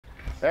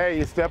Hey,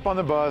 you step on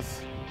the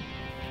bus,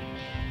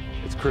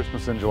 it's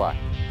Christmas in July.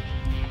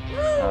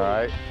 All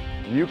right?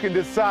 You can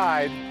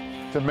decide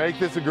to make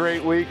this a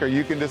great week, or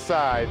you can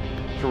decide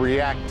to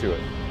react to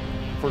it.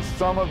 For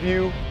some of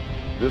you,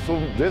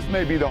 this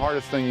may be the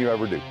hardest thing you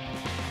ever do.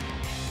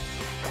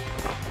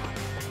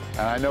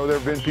 And I know there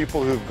have been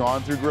people who've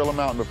gone through Gorilla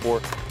Mountain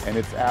before, and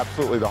it's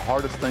absolutely the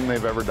hardest thing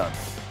they've ever done.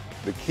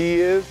 The key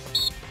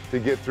is to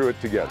get through it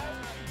together.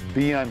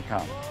 Be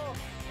uncommon.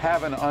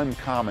 Have an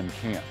uncommon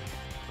camp.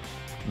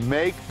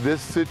 Make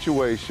this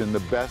situation the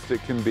best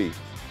it can be.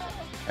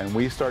 And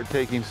we start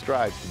taking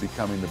strides to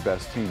becoming the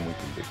best team we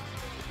can be.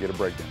 Get a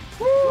breakdown.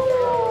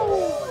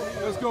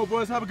 Let's go,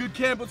 boys. Have a good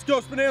camp. Let's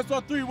go. Spin hands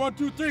on 3. 1,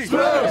 2, 3.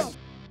 Spin!